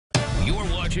You're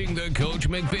watching the Coach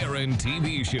McFerrin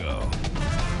TV show.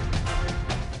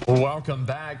 Welcome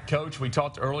back, Coach. We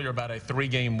talked earlier about a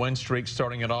 3-game win streak,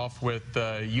 starting it off with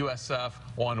USF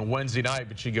on Wednesday night,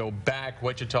 but you go back,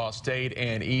 Wichita State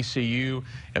and ECU,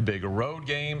 a big road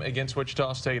game against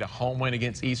Wichita State, a home win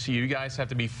against ECU. You guys have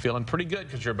to be feeling pretty good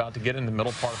because you're about to get in the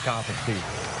middle part of conference season.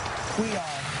 We are.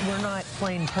 We're not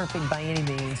playing perfect by any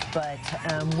means, but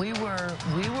we were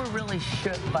really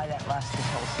shook by that loss to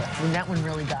Tulsa. I mean, that one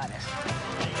really got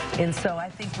us. And so I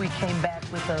think we came back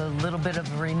with a little bit of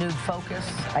a renewed focus.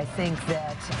 I think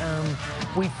that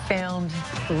we found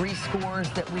 3 scores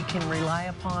that we can rely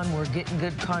upon. We're getting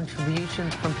good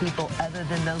contributions from people other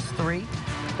than those 3.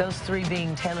 Those 3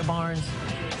 being Taylor Barnes,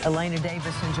 Elena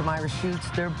Davis, and Jamira Schutz.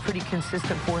 They're pretty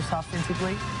consistent for us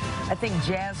offensively. I think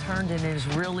Jazz Herndon is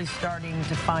really starting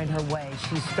to find her way.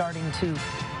 She's starting to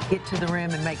get to the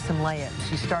rim and make some layups.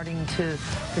 She's starting to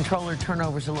control her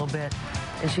turnovers a little bit.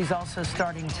 And she's also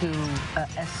starting to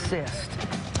assist.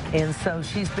 And so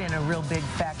she's been a real big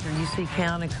factor. You see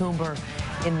Kiana Coomer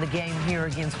in the game here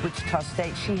against Wichita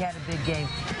State. She had a big game.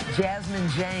 Jasmine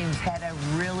James had a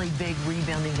really big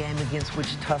rebounding game against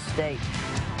Wichita State.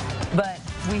 But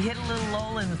we hit a little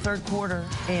lull in the third quarter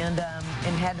and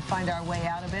had to find our way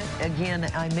out of it. Again,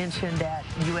 I mentioned at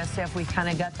USF we kind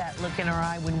of got that look in our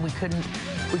eye when we couldn't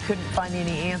find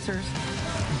any answers.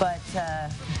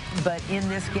 But in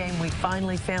this game, we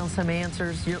finally found some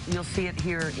answers. You'll see it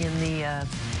here in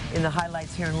the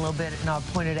highlights here in a little bit, and I'll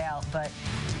point it out. But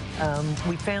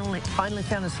we finally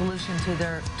found a solution to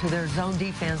their zone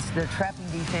defense, their trapping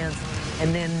defense,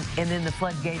 and then the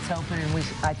floodgates open, and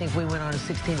I think we went on a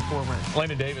 16-4 run.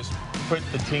 Elena Davis put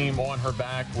the team on her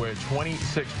back with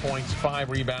 26 points, 5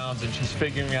 rebounds, and she's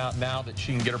figuring out now that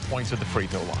she can get her points at the free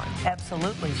throw line.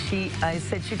 Absolutely. I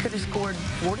said she could have scored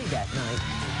 40 that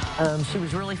night. She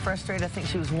was really frustrated. I think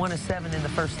she was 1 of 7 in the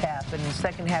first half. And in the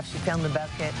second half, she found the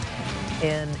bucket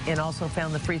and also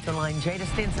found the free throw line. Jada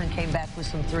Stinson came back with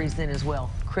some threes then as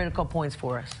well. Critical points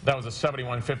for us. That was a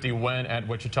 71-50 win at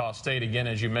Wichita State. Again,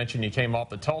 as you mentioned, you came off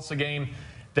the Tulsa game.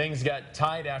 Things got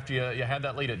tight after you had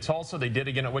that lead at Tulsa. They did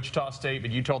again at Wichita State,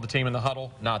 but you told the team in the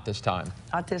huddle, not this time.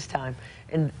 Not this time.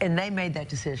 And they made that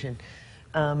decision.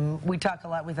 We talk a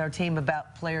lot with our team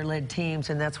about player-led teams,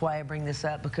 and that's why I bring this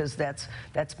up, because that's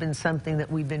been something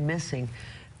that we've been missing.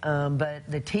 But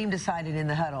the team decided in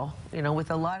the huddle, you know,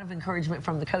 with a lot of encouragement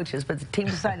from the coaches, but the team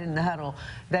decided in the huddle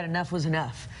that enough was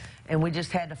enough. And we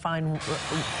just had to find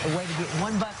a way to get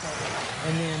one bucket,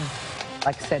 and then,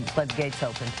 like I said, floodgates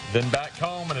open. Then back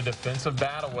home in a defensive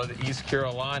battle with East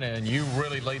Carolina, and you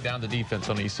really laid down the defense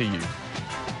on ECU.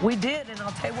 We did, and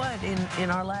I'll tell you what, in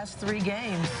our last 3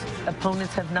 games,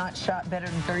 opponents have not shot better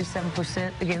than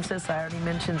 37% against us. I already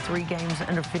mentioned 3 games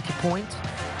under 50 points.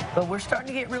 But we're starting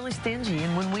to get really stingy,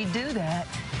 and when we do that,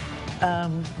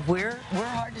 we're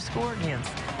hard to score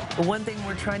against. The one thing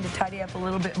we're trying to tidy up a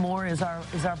little bit more is our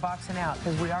boxing out,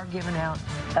 because we are giving up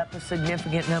a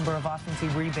significant number of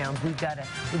offensive rebounds. We've got to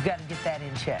get that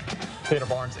in check. Taylor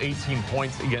Barnes, 18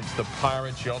 points against the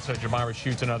Pirates. You also had Jamira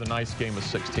Schutz, another nice game with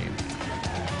 16.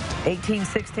 18,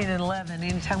 16, and 11.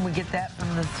 Anytime we get that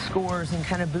from the scores and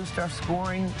kind of boost our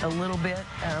scoring a little bit.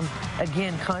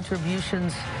 Again,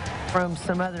 contributions from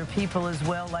some other people as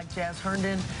well, like Jazz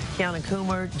Herndon, Kiana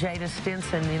Coomer, Jada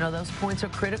Stinson. You know, those points are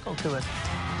critical to us.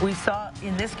 We saw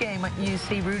in this game, you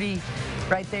see Rudy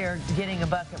right there getting a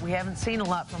bucket. We haven't seen a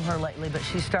lot from her lately, but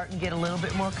she's starting to get a little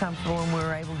bit more comfortable, and we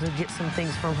were able to get some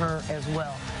things from her as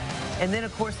well. And then,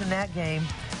 of course, in that game,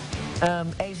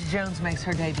 Asia Jones makes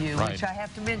her debut, right, which I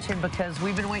have to mention because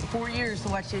we've been waiting 4 years to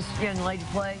watch this young lady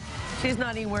play. She's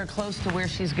not anywhere close to where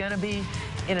she's going to be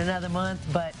in another month,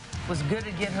 but was good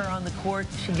to get her on the court.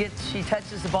 She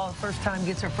touches the ball the first time,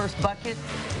 gets her first bucket,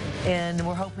 and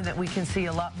we're hoping that we can see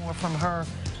a lot more from her,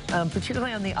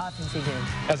 particularly on the offensive end.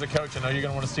 As a coach, I know you're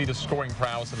going to want to see the scoring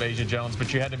prowess of Asia Jones,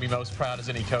 but you had to be most proud as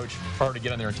any coach for her to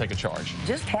get in there and take a charge.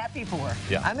 Just happy for her.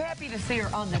 Yeah. I'm happy to see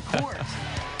her on the court.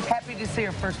 Happy to see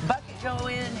her first bucket go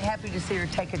in. Happy to see her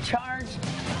take a charge.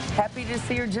 Happy to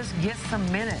see her just get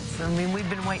some minutes. I mean, we've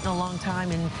been waiting a long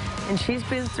time, and she's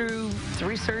been through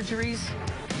 3 surgeries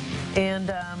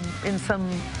and some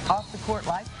off-the-court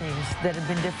life things that have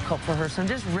been difficult for her. So I'm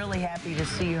just really happy to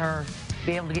see her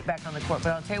be able to get back on the court.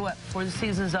 But I'll tell you what, before the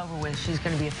season's over with, she's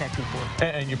going to be effective for her.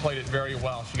 And you played it very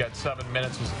well. She got 7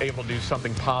 minutes, was able to do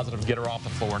something positive, get her off the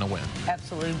floor and a win.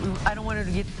 Absolutely. I don't want her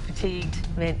to get fatigued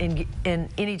and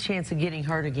any chance of getting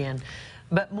hurt again.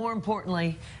 But more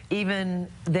importantly, even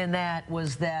than that,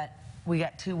 was that we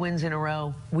got 2 wins in a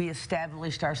row. We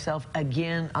established ourselves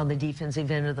again on the defensive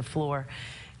end of the floor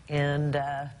and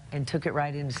took it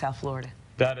right into South Florida.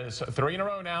 That is 3 in a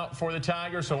row now for the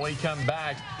Tigers. So when we come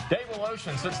back, Dave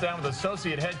Woloshin sits down with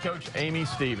Associate Head Coach Amy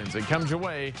Stevens. It comes your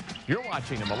way. You're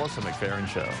watching the Melissa McFerrin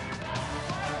Show.